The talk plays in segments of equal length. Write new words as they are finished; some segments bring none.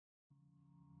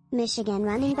Michigan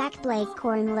running back Blake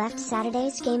Corum left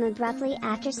Saturday's game abruptly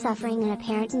after suffering an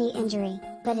apparent knee injury,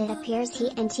 but it appears he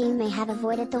and team may have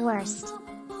avoided the worst.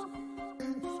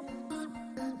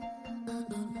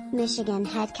 Michigan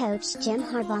head coach Jim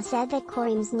Harbaugh said that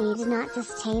Corum's knee did not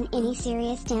sustain any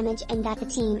serious damage and that the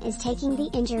team is taking the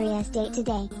injury as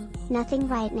day-to-day. "Nothing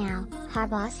right now,"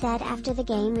 Harbaugh said after the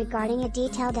game regarding a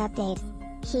detailed update.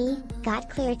 He got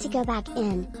cleared to go back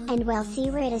in, and we'll see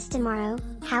where it is tomorrow.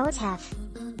 How tough.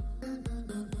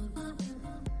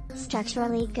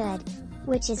 Structurally good.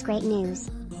 Which is great news.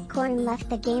 Corum left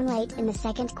the game late in the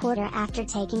second quarter after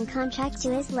taking contact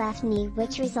to his left knee,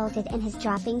 which resulted in his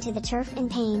dropping to the turf in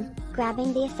pain,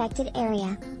 grabbing the affected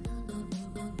area.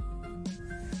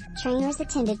 Trainers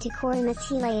attended to Corum as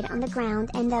he laid on the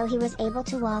ground, and though he was able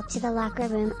to walk to the locker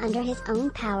room under his own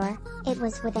power, it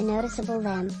was with a noticeable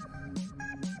limp.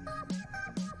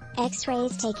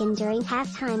 X-rays taken during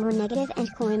halftime were negative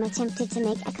and Corum attempted to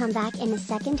make a comeback in the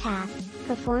second half,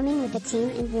 performing with the team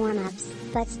in warm-ups,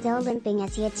 but still limping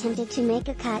as he attempted to make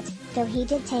a cut, though he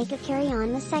did take a carry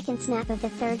on the second snap of the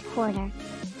third quarter.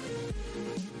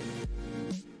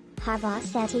 Harbaugh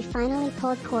said he finally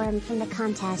pulled Corum from the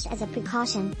contest as a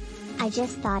precaution. "I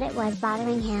just thought it was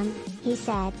bothering him," he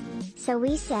said. "So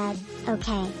we said,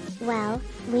 okay, well,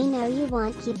 we know you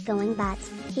won't keep going, but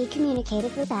he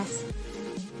communicated with us.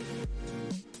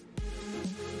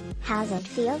 How's it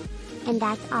feel? And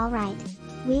that's alright.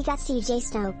 We got CJ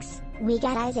Stokes, we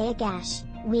got Isaiah Gash,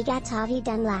 we got Tavi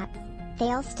Dunlap.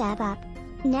 They'll step up.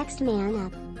 Next man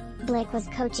up." Blake was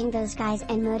coaching those guys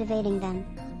and motivating them.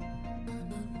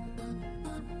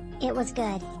 "It was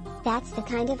good. That's the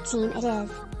kind of team it is.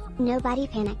 Nobody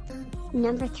panicked."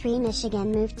 Number 3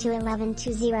 Michigan moved to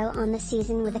 11-0 on the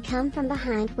season with a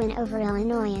come-from-behind win over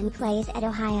Illinois and plays at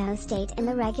Ohio State in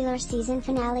the regular season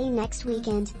finale next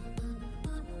weekend.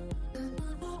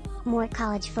 More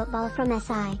college football from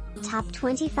SI, Top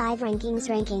 25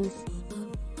 rankings.